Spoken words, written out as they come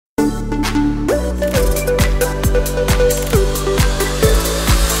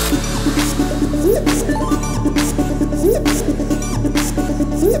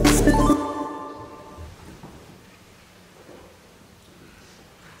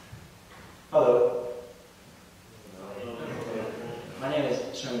Hello. My name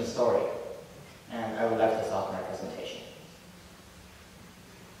is Shun Mizutori, and I would like to start my presentation.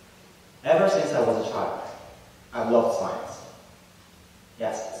 Ever since I was a child, I've loved science.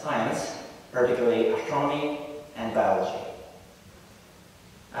 Yes, science, particularly astronomy and biology.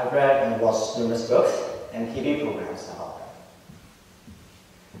 I've read and watched numerous books and TV programs about them.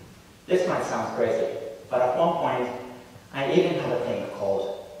 This might sound crazy, but at one point, I even had a thing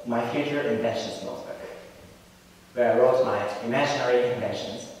called my future inventions notebook, where I wrote my imaginary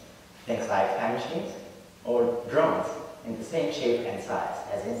inventions, things like time machines or drones in the same shape and size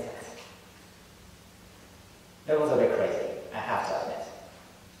as insects. It was a bit crazy, I have to admit,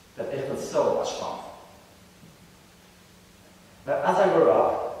 but it was so much fun. But as I grew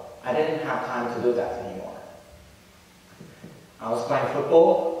up, I didn't have time to do that anymore. I was playing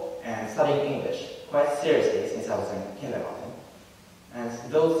football and studying English quite seriously since I was in kindergarten, and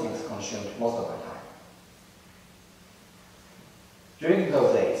those things consumed most of my time. During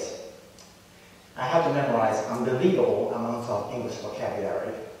those days, I had to memorize unbelievable amounts of English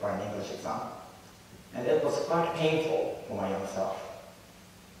vocabulary for an English exam, and it was quite painful for my young self.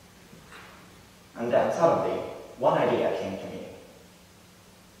 And then suddenly, one idea came to me.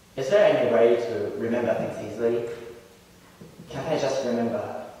 Is there any way to remember things easily? Can't I just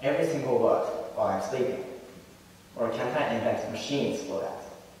remember every single word while I'm sleeping? Or can't I invent machines for that?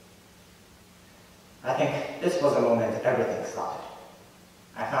 I think this was the moment everything started.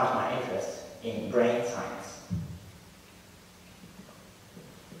 I found my interest in brain science.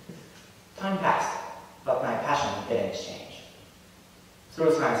 Time passed, but my passion didn't change.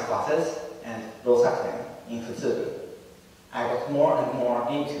 Through science classes and Neuroscience in Futsubu, I got more and more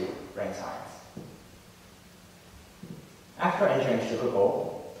into brain science. After entering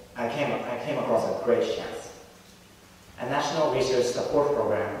Shukuko, I came across a great chance. A national research support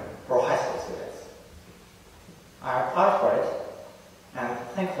program for high school students. I applied for it, and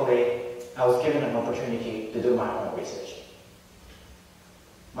thankfully, I was given an opportunity to do my own research.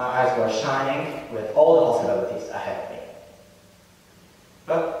 My eyes were shining with all the possibilities ahead of me.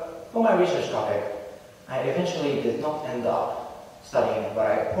 But for my research topic, I eventually did not end up studying what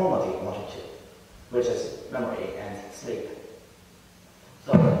I formerly wanted to, which is memory and sleep.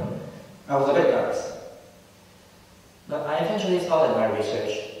 So, I was a bit nervous. But I eventually started my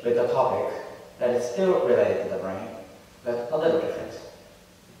research with a topic that is still related to the brain, but a little different.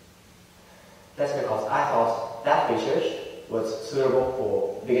 That's because I thought that research was suitable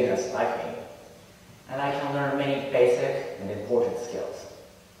for beginners like me, and I can learn many basic and important skills.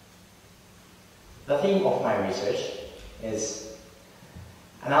 The theme of my research is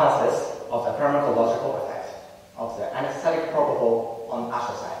analysis of the pharmacological effect of the anesthetic propofol on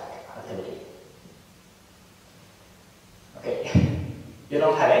astrocytic activity. Okay, you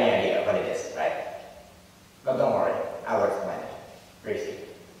don't have any idea what it is, right? But don't worry, I will explain it briefly.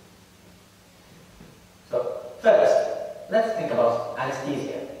 So, first, let's think about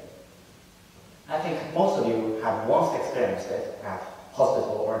anesthesia. I think most of you have once experienced it at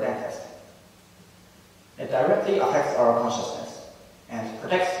hospital or dentist. It directly affects our consciousness and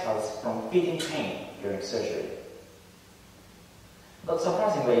protects us from feeling pain during surgery. But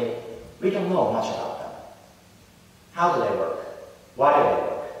surprisingly, we don't know much about them. How do they work? Why do they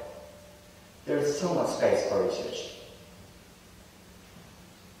work? There is so much space for research.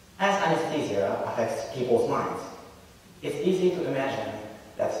 As anesthesia affects people's minds, it's easy to imagine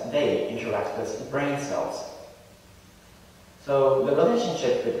that they interact with brain cells. So the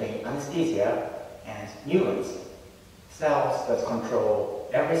relationship between anesthesia and neurons, cells that control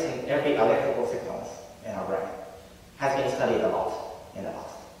every electrical signals in our brain, has been studied a lot in the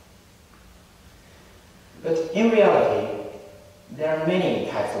past. But in reality, there are many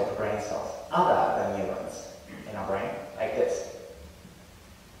types of brain cells other than neurons in our brain, like this.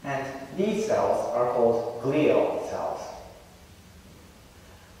 And these cells are called glial cells.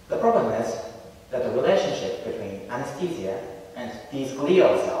 The problem is that the relationship between anesthesia and these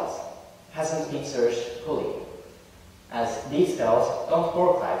glial cells hasn't been searched fully, as these cells don't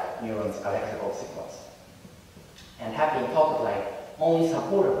work like neurons' electrical signals, and have been thought to play only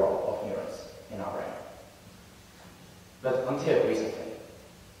supportive role of neurons in our brain. But until recently.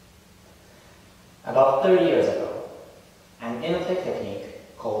 About 30 years ago, an innovative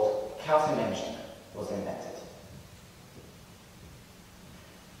technique called calcium imaging was invented.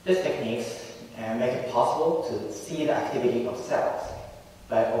 This technique makes it possible to see the activity of cells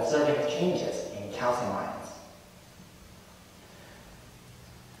by observing changes in calcium ions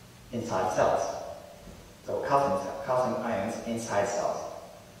inside cells. So calcium ions inside cells.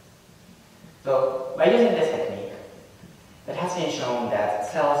 So by using this technique, it has been shown that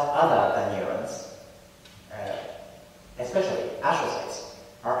cells other than neurons, especially astrocytes,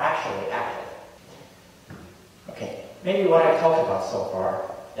 are actually active. Okay, maybe what I talked about so far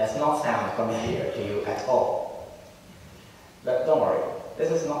does not sound familiar to you at all. But don't worry,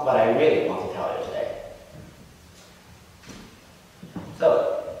 this is not what I really want to tell you today.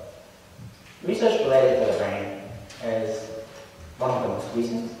 So, research related to the brain is one of the most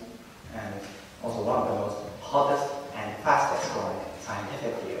recent and also one of the most hottest and fastest growing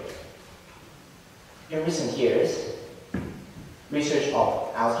scientific fields. In recent years, research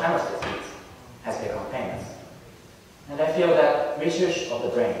of Alzheimer's disease has become famous. And I feel that research of the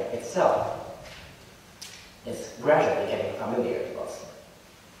brain itself is gradually getting familiar to us.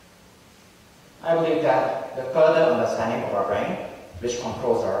 I believe that the further understanding of our brain, which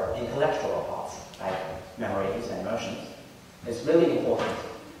controls our intellectual parts, like memories and emotions, is really important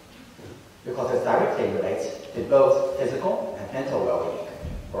because it directly relates to both physical and mental well-being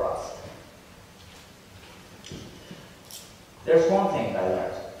for us. There's one thing I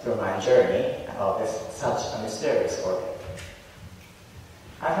learned through my journey about this such a mysterious organ.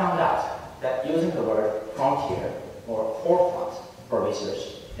 I found out that using the word frontier or forefront for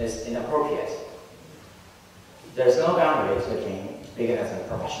research is inappropriate. There's no boundaries between beginners and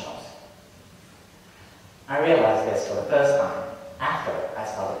professionals. I realized this for the first time after I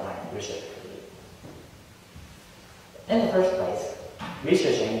started my research activity. In the first place,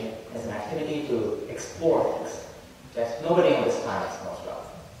 researching is an activity to explore things that nobody on this planet knows well.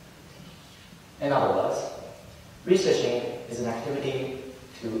 In other words, researching is an activity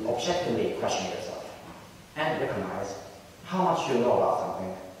to objectively question yourself and recognize how much you know about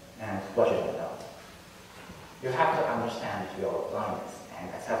something and what you don't know. You have to understand your blindness and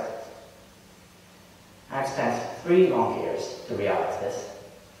accept it. I've spent 3 long years to realize this,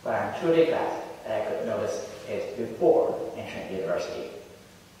 but I'm truly glad that I could notice it before entering university.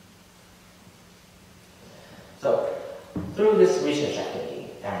 So, through this research activity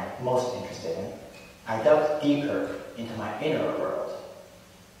that I'm most interested in, I dug deeper into my inner world.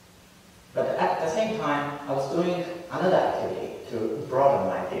 But at the same time, I was doing another activity to broaden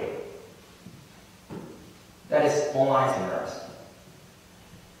my view. That is online seminars.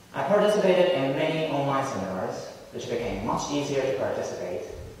 I participated in many online seminars, which became much easier to participate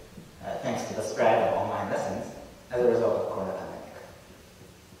thanks to the spread of online lessons as a result of Corona pandemic.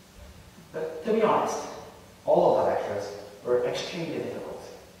 But to be honest, all of the lectures were extremely difficult,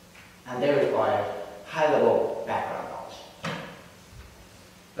 and they required high-level background knowledge.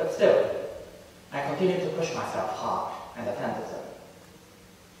 But still, I continued to push myself hard and attended them.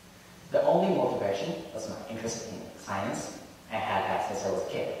 The only motivation was my interest in science I had had since I was a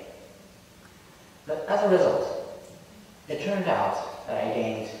kid. But as a result, it turned out that I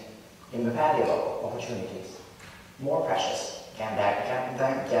gained invaluable opportunities, more precious than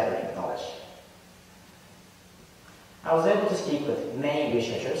gathering knowledge. I was able to speak with many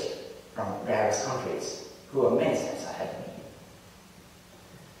researchers from various countries who were many steps ahead of me.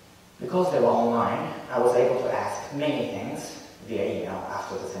 Because they were online, I was able to ask many things via email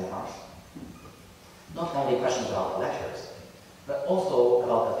after the seminars. Not only questions about the lectures, but also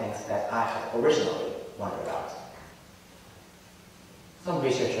about the things that I had originally wondered about. Some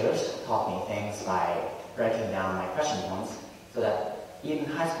researchers taught me things by writing down my question points so that even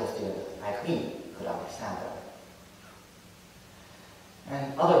high school students like me could understand them.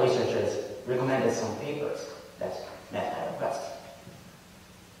 And other researchers recommended some papers that met my request.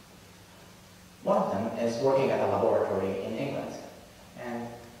 One of them is working at a laboratory in England, and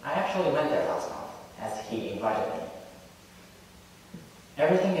I actually went there last month as he invited me.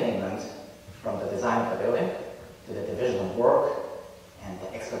 Everything in England, from the design of the building to the division of work and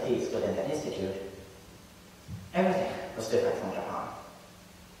the expertise within the institute, everything was different from Japan.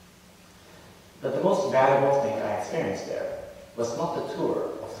 But the most valuable thing I experienced there was not the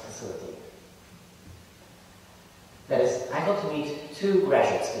tour of the facility. That is, I got to meet 2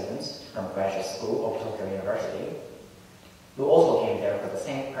 graduate students from graduate school of Tokyo University who also came there for the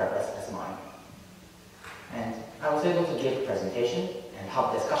same purpose as mine. And I was able to give a presentation and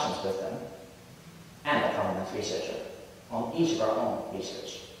have discussions with them and a prominent researcher on each of our own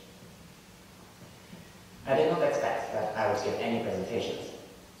research. I did not expect that I would give any presentations,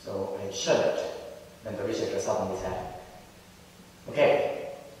 so I shuddered when the researcher suddenly said, "Okay,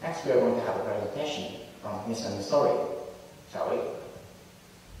 next we are going to have a presentation from Mr. Mizutori, shall we?"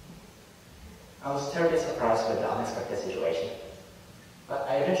 I was terribly surprised with the unexpected situation, but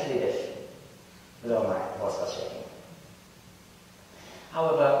I eventually did, though my voice was shaking.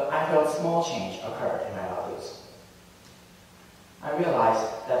 However, I felt a small change occurred in my values. I realized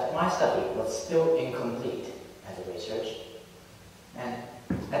that my study was still incomplete as a research, And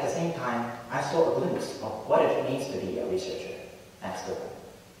at the same time, I saw a glimpse of what it means to be a researcher, thanks to them.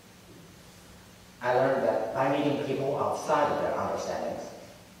 I learned that by meeting people outside of their understandings,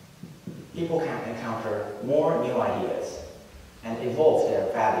 people can encounter more new ideas and evolve their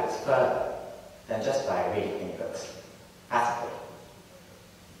values further than just by reading any books, passively.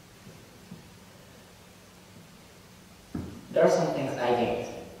 There are some things I gained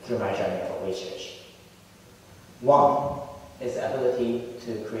through my journey of research. One is the ability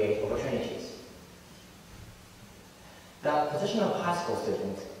to create opportunities. The position of high school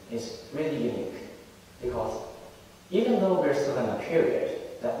student is really unique because even though we're still in a period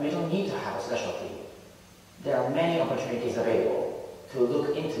that we don't need to have a specialty, there are many opportunities available to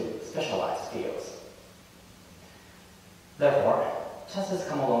look into specialized fields. Therefore, chances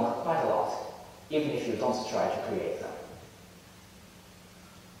come along quite a lot, even if you don't try to create them.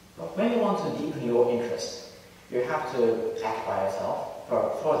 But when you want to deepen your interest, you have to act by yourself for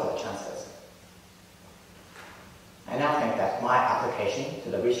further chances. I now think that my application to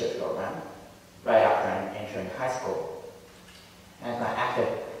the research program, right after entering high school, and my active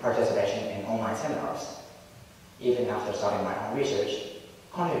participation in online seminars, even after starting my own research,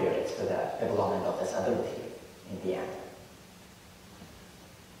 contributed to the development of this ability in the end.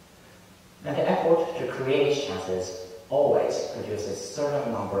 And the effort to create chances always produces a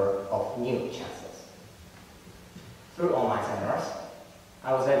certain number of new chances. Through online seminars,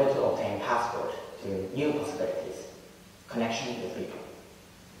 I was able to obtain passport to new possibilities, connection with people.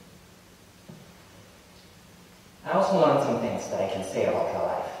 I also learned some things that I can say about my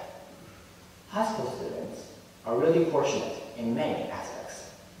life. High school students are really fortunate in many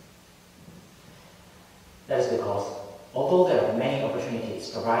aspects. That is because although there are many opportunities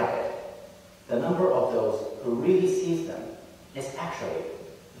provided, the number of those who really seize them is actually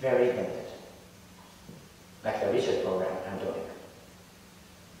very limited, like the research program I'm doing.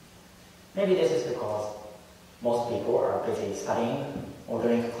 Maybe this is because most people are busy studying or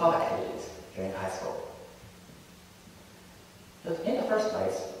doing club activities during high school. But in the first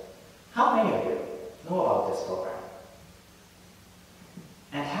place, how many of you know about this program?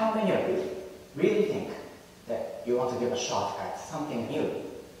 And how many of you really think that you want to give a shot at something new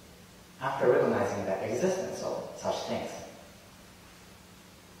after recognizing the existence of such things?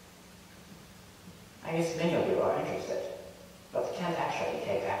 I guess many of you are interested, but can't actually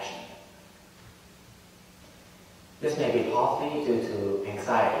take action. This may be partly due to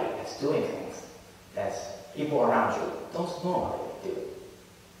anxiety at doing things that people around you don't normally do.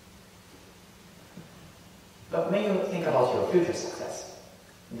 But when you think about your future success,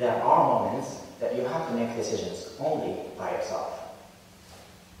 there are moments that you have to make decisions only by yourself.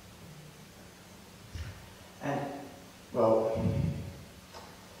 And, well,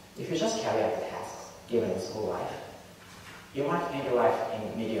 if you just carry out the tasks given in school life, you might end your life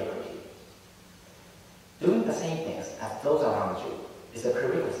in mediocrity. Doing the same things as those around you is a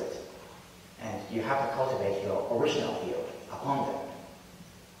prerequisite, and you have to cultivate your original field upon them.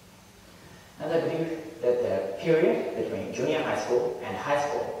 And I believe that the period between junior high school and high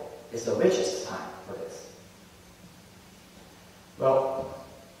school is the richest time for this. Well,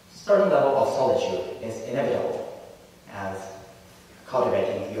 certain level of solitude is inevitable, as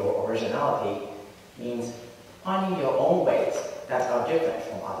cultivating your originality means finding your own ways that are different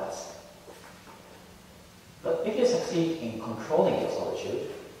from others. But if you succeed in controlling your solitude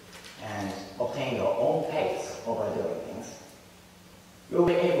and obtain your own pace over doing things, you'll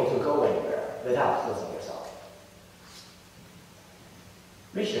be able to go anywhere without losing yourself.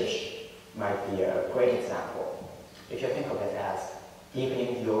 Research might be a great example if you think of it as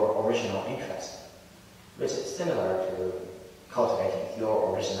deepening your original interest, which is similar to cultivating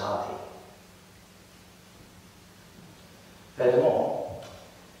your originality. Furthermore,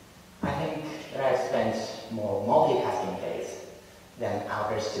 I think that I've spent more multitasking days than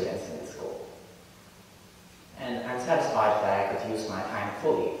average students in the school. And I'm satisfied that I could use my time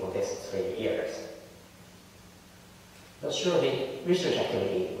fully for these 3 years. But surely, research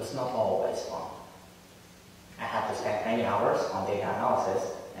activity was not always fun. I had to spend many hours on data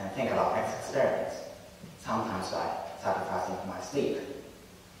analysis and think about next experiments, sometimes by sacrificing my sleep.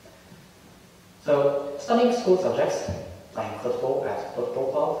 So, studying school subjects, playing football at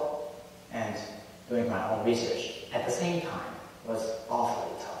football club, and doing my own research at the same time was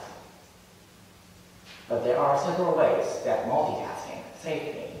awfully tough. But there are several ways that multitasking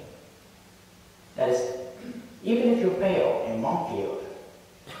saved me. That is, even if you fail in one field,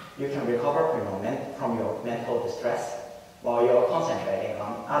 you can recover from your mental distress while you're concentrating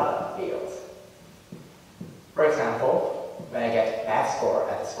on other fields. For example, when I get a bad score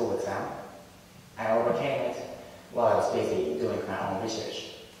at the school exam, I overcame it while I was busy doing my own research.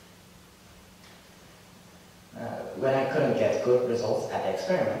 When I couldn't get good results at the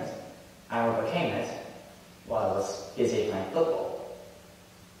experiment, I overcame it while I was busy playing football.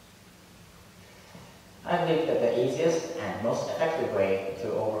 I believe that the easiest and most effective way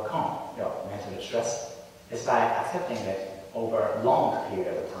to overcome your mental distress is by accepting it over a long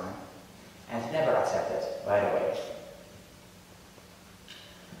period of time and never accept it right away.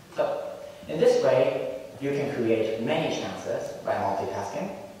 So, in this way, you can create many chances by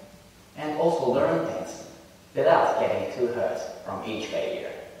multitasking and also learn things without getting too hurt from each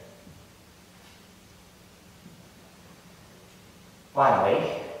failure.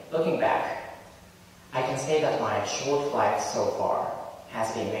 Finally, looking back, I can say that my short life so far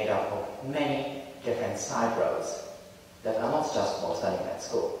has been made up of many different side roads that are not just for studying at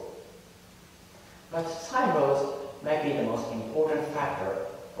school. But side roads may be the most important factor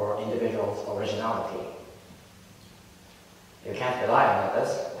for individuals' originality. You can't rely on others,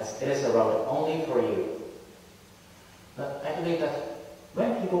 as it is a road only for you. But I believe that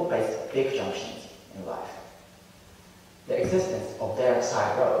when people face big junctions in life, the existence of their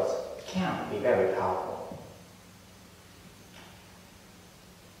side roads can be very powerful.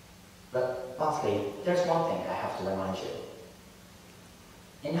 But lastly, there's one thing I have to remind you.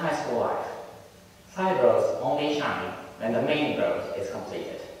 In high school life, side roads only shine when the main road is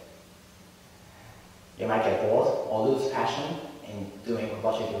completed. You might get bored or lose passion in doing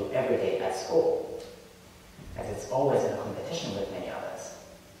what you do every day at school, as it's always in a competition with many others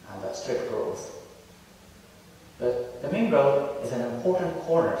under strict rules. But the main road is an important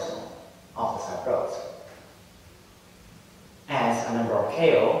cornerstone of the side roads. As a member of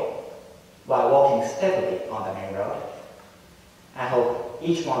Keio, while walking steadily on the main road, I hope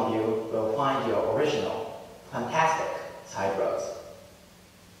each one of you will find your original, fantastic side roads.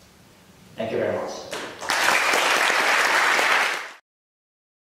 Thank you very much.